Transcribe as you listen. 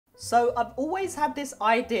So I've always had this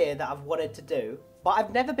idea that I've wanted to do, but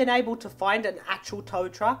I've never been able to find an actual tow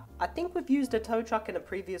truck. I think we've used a tow truck in a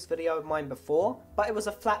previous video of mine before, but it was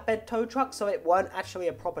a flatbed tow truck, so it weren't actually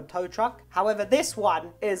a proper tow truck. However, this one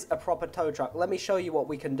is a proper tow truck. Let me show you what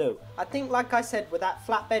we can do. I think, like I said, with that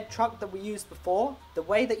flatbed truck that we used before, the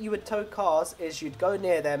way that you would tow cars is you'd go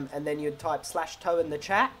near them and then you'd type /tow in the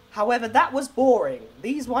chat. However, that was boring.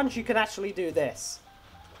 These ones, you can actually do this.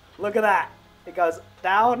 Look at that. It goes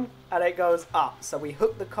down and it goes up. So we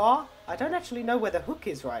hook the car. I don't actually know where the hook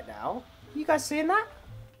is right now. You guys seeing that?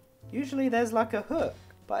 Usually there's like a hook.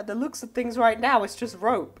 But at the looks of things right now, it's just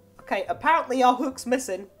rope. Okay, apparently our hook's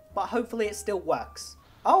missing, but hopefully it still works.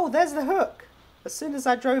 Oh, there's the hook. As soon as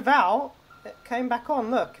I drove out, it came back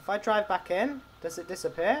on. Look, if I drive back in, does it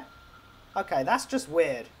disappear? Okay, that's just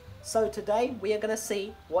weird. So today we are going to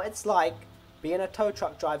see what it's like being a tow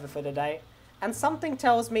truck driver for today. And something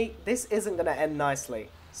tells me this isn't going to end nicely.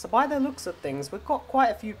 So by the looks of things, we've got quite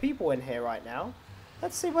a few people in here right now.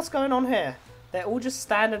 Let's see what's going on here. They're all just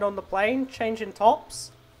standing on the plane, changing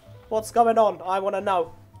tops. What's going on? I want to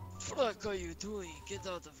know. What are you doing? Get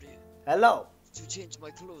out of here. Hello. To change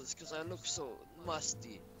my clothes because I look so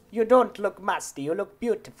musty. You don't look musty, you look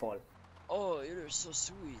beautiful. Oh, you're so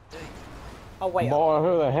sweet. Thank you. Oh, wait. Boy,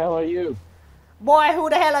 who the hell are you? Boy, who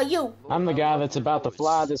the hell are you? I'm the guy that's about to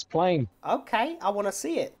fly this plane. Okay, I want to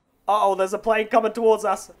see it. Uh-oh, there's a plane coming towards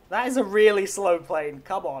us. That is a really slow plane.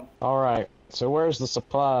 Come on. Alright, so where's the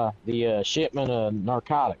supply, the shipment of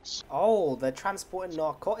narcotics? Oh, they're transporting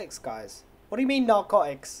narcotics, guys. What do you mean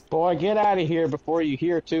narcotics? Boy, get out of here before you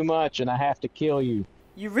hear too much and I have to kill you.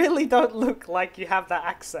 You really don't look like you have that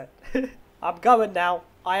accent. I'm going now.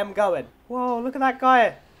 I am going. Whoa, look at that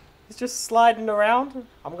guy. He's just sliding around.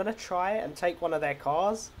 I'm going to try and take one of their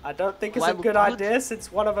cars. I don't think it's a good idea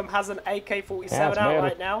since one of them has an AK-47 out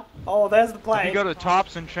right now. Oh, there's the plane. If you go to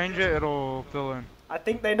tops and change it, it'll fill in. I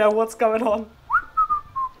think they know what's going on.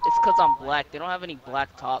 It's because I'm black. They don't have any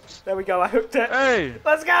black tops. There we go. I hooked it. Hey!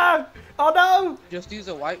 Let's go! Oh, no! Just use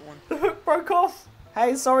a white one. The hook broke off.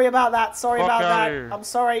 Hey, sorry about that. Sorry Fuck about that. here. I'm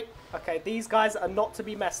sorry. Okay, these guys are not to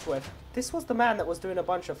be messed with. This was the man that was doing a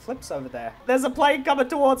bunch of flips over there. There's a plane coming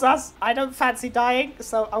towards us. I don't fancy dying,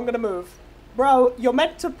 so I'm gonna move. Bro, you're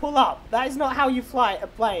meant to pull up. That is not how you fly a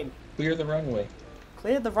plane. Clear the runway.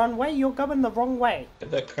 Clear the runway? You're going the wrong way.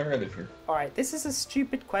 Get that car out of here. Alright, this is a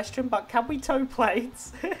stupid question, but can we tow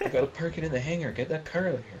planes? I gotta park it in the hangar. Get that car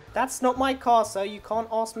out of here. That's not my car, sir. You can't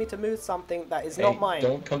ask me to move something that is not mine.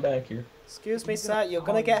 Don't come back here. Excuse me, sir. You're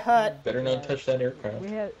gonna get hurt. Better not touch that aircraft.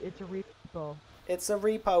 It's a repo. It's a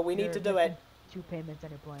repo. We need to do it. 2 payments on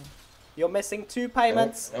your plane. You're missing 2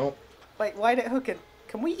 payments. Nope. Wait, why did it hooking?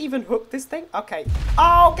 Can we even hook this thing? Okay.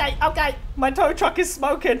 Oh, okay. My tow truck is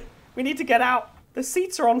smoking. We need to get out. The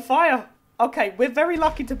seats are on fire. Okay, we're very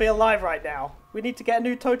lucky to be alive right now. We need to get a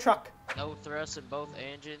new tow truck. No thrust in both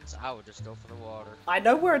engines. I would just go for the water. I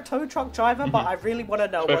know we're a tow truck driver, but I really want to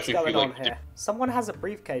know what's Especially if going you on like here. Someone has a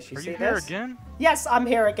briefcase. You Are see you here this? again? Yes, I'm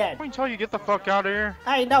here again. Why don't you get the fuck out of here?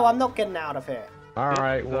 Hey, no, I'm not getting out of here.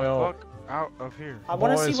 Alright, Get the well, fuck out of here. I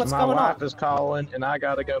want to see boys, what's my going wife on. is calling and I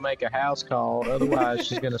gotta go make a house call, otherwise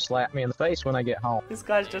she's gonna slap me in the face when I get home. This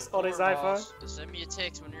guy's just on his iPhone. Just send me a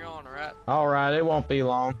text when you're on, alright? Alright, it won't be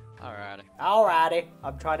long. Alrighty. Alrighty.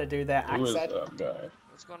 I'm trying to do their Who is accent. that guy?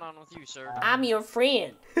 What's going on with you, sir? I'm your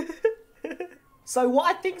friend. So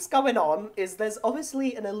what I think's going on is there's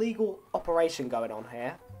obviously an illegal operation going on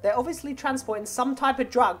here. They're obviously transporting some type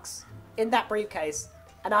of drugs in that briefcase,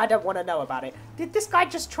 and I don't want to know about it. Did this guy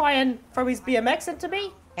just try and throw his BMX into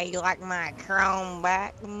me? Hey, you like my chrome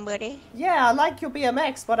back, buddy? Yeah, I like your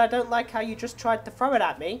BMX, but I don't like how you just tried to throw it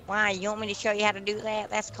at me. Why, you want me to show you how to do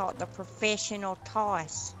that? That's called the professional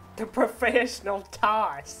toss. The professional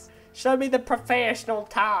toss. Show me the professional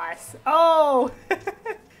toss. Oh!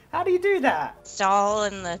 How do you do that? It's all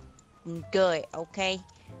in the gut, okay?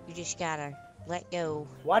 You just gotta let go.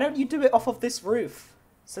 Why don't you do it off of this roof?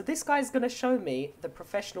 So this guy's gonna show me the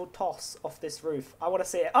professional toss off this roof. I wanna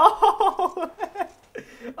see it. Oh!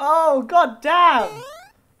 Oh, god damn!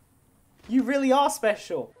 You really are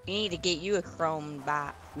special. You need to get you a chrome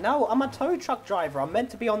bike. No, I'm a tow truck driver. I'm meant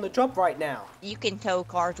to be on the job right now. You can tow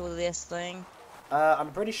cars with this thing.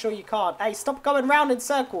 I'm pretty sure you can't. Hey, stop going round in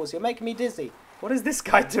circles. You're making me dizzy. What is this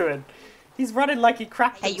guy doing? He's running like he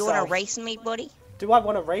crapped Hey, himself. you wanna race me, buddy? Do I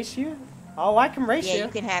want to race you? Oh, I can race Yeah, you. you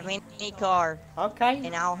can have any car, Okay.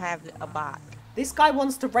 and I'll have a bike. This guy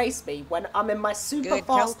wants to race me when I'm in my super Good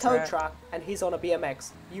fast tow tow truck. truck and he's on a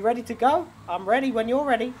BMX. You ready to go? I'm ready when you're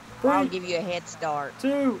ready. I'll 3, give you a head start.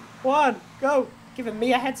 2, 1, go. Giving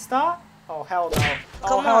me a head start? Oh, hell no. Oh,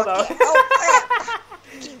 Come hell on. no. Oh,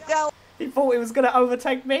 crap. Keep going. He thought he was going to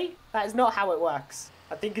overtake me. That is not how it works.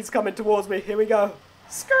 I think he's coming towards me. Here we go.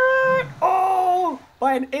 Skirt! Oh!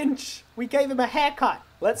 By an inch. We gave him a haircut.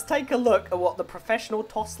 Let's take a look at what the professional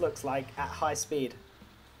toss looks like at high speed.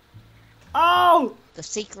 Oh! The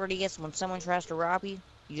secret is when someone tries to rob you,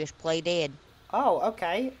 you just play dead. Oh,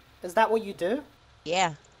 okay. Is that what you do?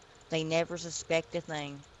 Yeah. They never suspect a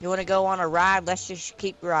thing. You want to go on a ride? Let's just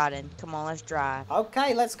keep riding. Come on, let's drive.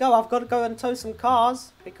 Okay, let's go. I've got to go and tow some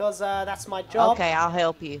cars because that's my job. Okay, I'll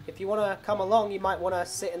help you. If you want to come along, you might want to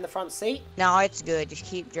sit in the front seat. No, it's good. Just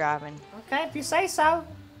keep driving. Okay, if you say so.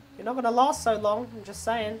 You're not going to last so long, I'm just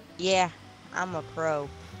saying. Yeah, I'm a pro.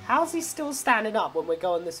 How's he still standing up when we're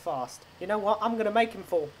going this fast? You know what? I'm going to make him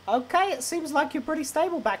fall. Okay, it seems like you're pretty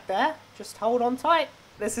stable back there. Just hold on tight.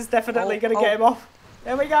 This is definitely going to get him off.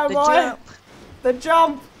 There we go, The boy. jump. The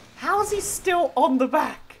jump. How's he still on the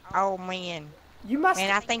back? Oh, man. You must... Man,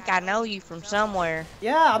 I think I know you from somewhere.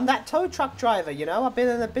 Yeah, I'm that tow truck driver, you know? I've been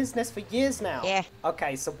in the business for years now. Yeah.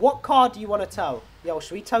 Okay, so what car do you want to tow? Yo,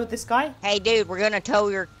 should we tow this guy? Hey, dude, we're gonna tow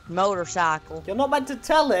your motorcycle. You're not meant to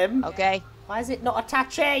tell him. Okay? Why is it not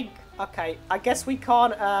attaching? Okay, I guess we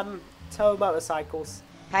can't, tow motorcycles.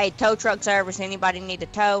 Hey, tow truck service, anybody need a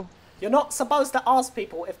tow? You're not supposed to ask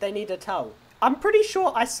people if they need a tow. I'm pretty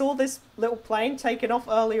sure I saw this little plane taking off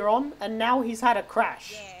earlier on, and now he's had a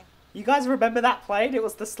crash. Yeah. You guys remember that plane? It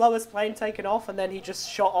was the slowest plane taken off, and then he just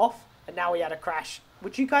shot off, and now he had a crash.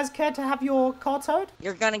 Would you guys care to have your car towed?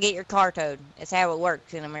 You're gonna get your car towed. It's how it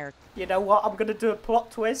works in America. You know what? I'm going to do a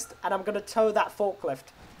plot twist, and I'm going to tow that forklift.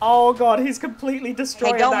 Oh, God, he's completely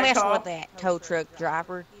destroying Hey, don't that mess car. with that tow truck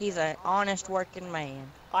driver. He's an honest working man.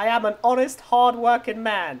 I am an honest, hard-working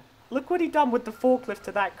man. Look what he done with the forklift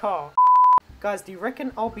to that car. Guys, do you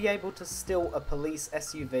reckon I'll be able to steal a police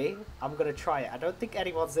SUV? I'm going to try it. I don't think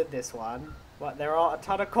anyone's in this one, but there are a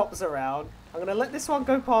ton of cops around. I'm going to let this one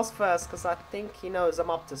go past first because I think he knows I'm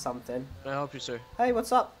up to something. Can I help you, sir? Hey,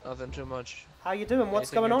 what's up? Nothing too much. How you doing?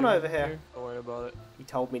 What's Anything going you're on doing over here? Don't worry about it. He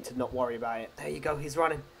told me to not worry about it. There you go, he's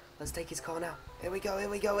running. Let's take his car now. Here we go, here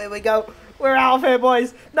we go, here we go. We're out of here,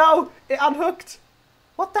 boys. No, it unhooked.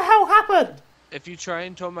 What the hell happened? If you try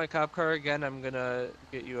and tow my cop car again, I'm gonna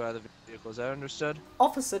get you out of the vehicle. Is that understood?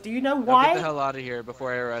 Officer, do you know Now why? get the hell out of here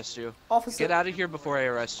before I arrest you. Officer, Get out of here before I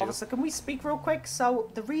arrest you. Officer, can we speak real quick? So,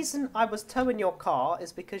 the reason I was towing your car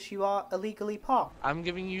is because you are illegally parked. I'm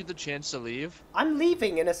giving you the chance to leave. I'm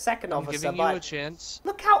leaving in a second, I'm officer, giving you but a chance.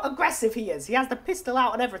 look how aggressive he is. He has the pistol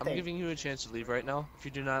out and I'm everything. giving you a chance to leave right now. If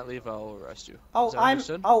you do not leave, I'll arrest you. Oh, Is that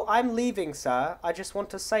understood? I'm leaving, sir. I just want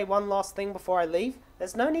to say one last thing before I leave.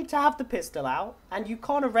 There's no need to have the pistol out, and you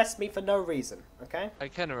can't arrest me for no reason, okay? I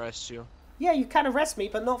can arrest you. Yeah, you can arrest me,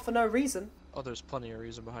 but not for no reason. Oh, there's plenty of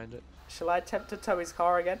reason behind it. Shall I attempt to tow his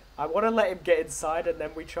car again? I want to let him get inside and then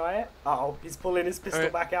we try it. Uh-oh, he's pulling his pistol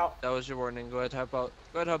Alright. back out. That was your warning. Go ahead, hop out.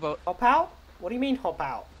 Go ahead, hop out. Hop out? What do you mean hop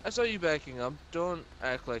out? I saw you backing up. Don't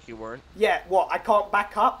act like you weren't. Yeah, what, I can't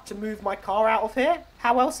back up to move my car out of here?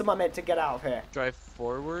 How else am I meant to get out of here? Drive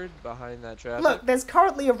forward behind that traffic. Look, there's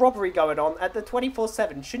currently a robbery going on at the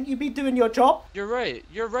 24/7. Shouldn't you be doing your job? You're right.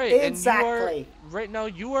 You're right. Exactly. And right now,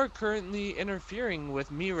 you are currently interfering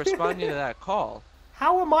with me responding to that call.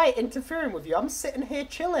 How am I interfering with you? I'm sitting here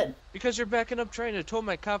chilling. Because you're backing up trying to tow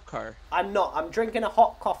my cop car. I'm not. I'm drinking a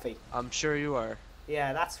hot coffee. I'm sure you are.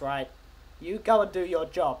 Yeah, that's right. You go and do your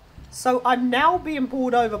job. So I'm now being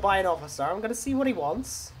pulled over by an officer. I'm going to see what he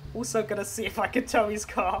wants. Also going to see if I can tow his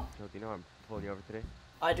car. So, do you know I'm pulling you over today?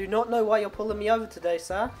 I do not know why you're pulling me over today,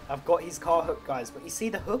 sir. I've got his car hooked, guys. But you see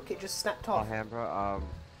the hook? It just snapped Oh, off. Hambra,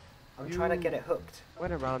 I'm trying to get it hooked.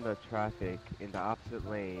 went around the traffic in the opposite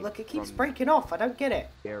lane. Look, it keeps from breaking off. I don't get it.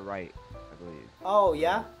 their right, I believe. Oh,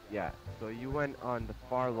 yeah? Yeah, so you went on the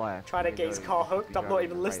far left. Trying to even get his though car you should hooked. be I'm not driving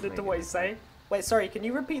even the right listening to lane what in he's the saying. Wait, sorry. Can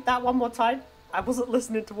you repeat that one more time? I wasn't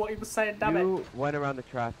listening to what he was saying. Damn it. You went around the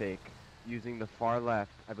traffic using the far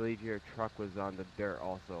left. I believe your truck was on the dirt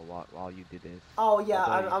also while you did this. Oh yeah,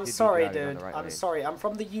 Although you I'm should be sorry, driving on dude. the right I'm lane. sorry. I'm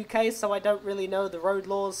from the UK, so I don't really know the road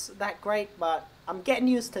laws that great, but I'm getting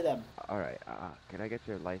used to them. Alright, can I get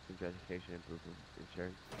your license, registration, and proof of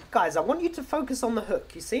insurance? Guys, I want you to focus on the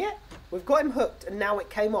hook. You see it? We've got him hooked, and now it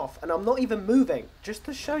came off, and I'm not even moving. Just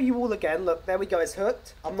to show you all again, look, there we go. It's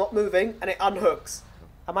hooked. I'm not moving, and it unhooks.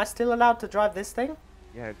 Am I still allowed to drive this thing?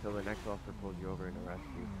 Yeah, until the next officer pulls you over and arrests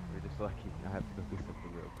you. We're just lucky. I have to go do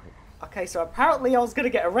something real quick. Okay, so apparently I was going to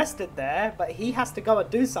get arrested there, but he has to go and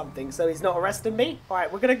do something, so he's not arresting me.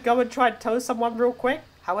 Alright, we're going to go and try and tow someone real quick.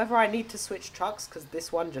 However, I need to switch trucks because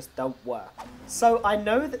this one just don't work. So I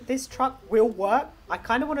know that this truck will work. I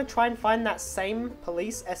kind of want to try and find that same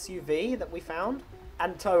police SUV that we found.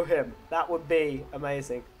 and tow him. That would be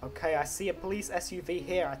amazing. Okay, I see a police SUV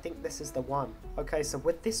here. I think this is the one. Okay, so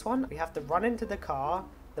with this one, we have to run into the car.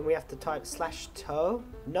 Then we have to type /tow.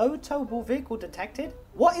 No towable vehicle detected?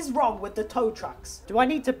 What is wrong with the tow trucks? Do I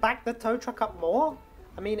need to back the tow truck up more?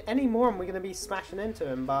 I mean, any more and we're going to be smashing into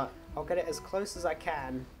him, but I'll get it as close as I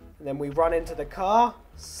can. And then we run into the car.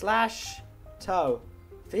 /tow.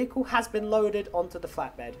 Vehicle has been loaded onto the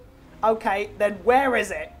flatbed. Okay, then where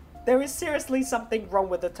is it? There is seriously something wrong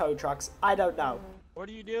with the tow trucks. I don't know. What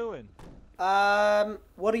are you doing?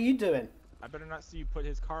 What are you doing? I better not see you put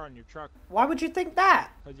his car on your truck. Why would you think that?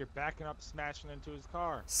 Because you're backing up, smashing into his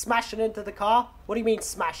car. Smashing into the car? What do you mean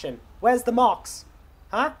smashing? Where's the marks?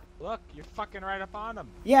 Huh? Look, you're fucking right up on him.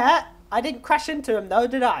 Yeah, I didn't crash into him though,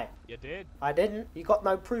 did I? You did. I didn't. You got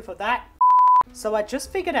no proof of that? So I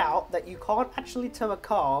just figured out that you can't actually tow a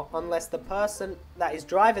car unless the person that is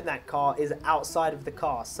driving that car is outside of the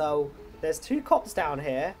car. So there's 2 cops down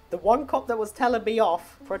here. The one cop that was telling me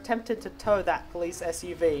off for attempting to tow that police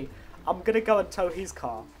SUV, I'm gonna go and tow his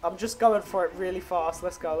car. I'm just going for it really fast.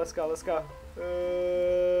 Let's go, let's go, let's go.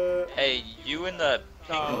 Hey, you in the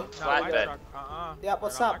pink flatbed. Yeah,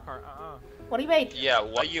 what's up? What do you mean? Yeah,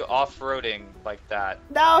 why are you off-roading like that?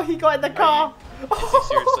 No, he got in the car.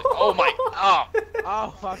 Seriously? Oh my! Oh!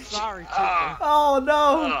 Oh, I'm sorry. Oh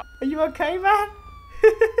no! Are you okay, man?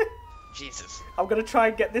 Jesus. I'm gonna try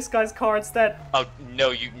and get this guy's car instead. Oh no,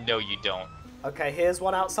 you don't. Okay, here's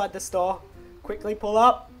one outside the store. Quickly pull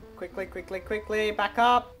up. Quickly, quickly, quickly. Back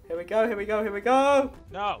up. Here we go, here we go, here we go.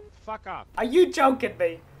 No, fuck off. Are you joking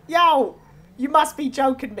me? Yo! You must be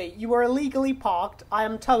joking me. You were illegally parked. I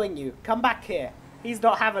am towing you. Come back here. He's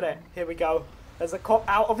not having it. Here we go. There's a cop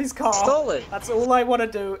out of his car. Stole it. That's all I want to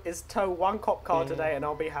do is tow one cop car today and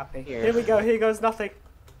I'll be happy. Here we go. Here goes nothing.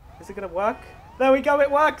 Is it going to work? There we go.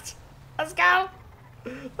 It worked. Let's go.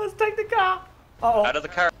 Let's take the car. Uh-oh. Out of the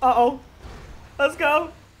car. Uh-oh. Let's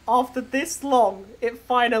go. After this long, it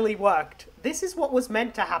finally worked. This is what was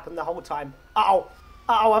meant to happen the whole time. Uh-oh.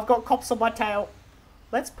 Uh-oh, I've got cops on my tail.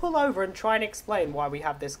 Let's pull over and try and explain why we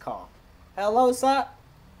have this car. Hello, sir.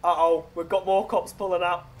 Uh-oh, we've got more cops pulling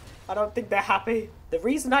up. I don't think they're happy. The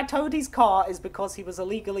reason I towed his car is because he was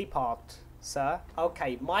illegally parked, sir.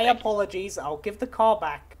 Okay, my apologies. I'll give the car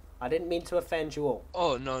back. I didn't mean to offend you all.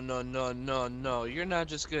 Oh, no, no, no, no, no. You're not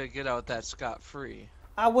just gonna get out that scot-free.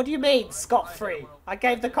 What do you mean, scot-free? I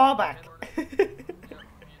gave the car back.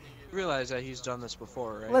 You realize that he's done this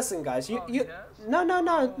before, right? Listen, guys, no, listen,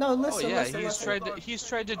 Oh yeah, listen, he's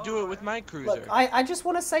tried to do it with my cruiser. Look, I just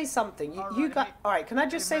want to say something. You guys, all right? Can I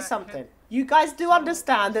just say something? You guys do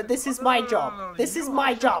understand that this is my job. This is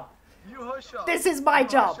my job. This is my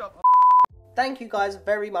job. Thank you guys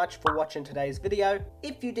very much for watching today's video.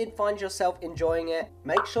 If you did find yourself enjoying it,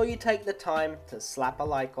 make sure you take the time to slap a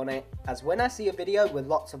like on it, as when I see a video with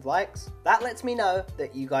lots of likes, that lets me know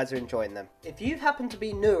that you guys are enjoying them. If you happen to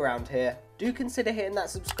be new around here, do consider hitting that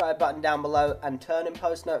subscribe button down below and turning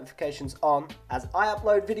post notifications on, as I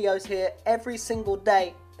upload videos here every single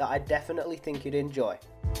day that I definitely think you'd enjoy.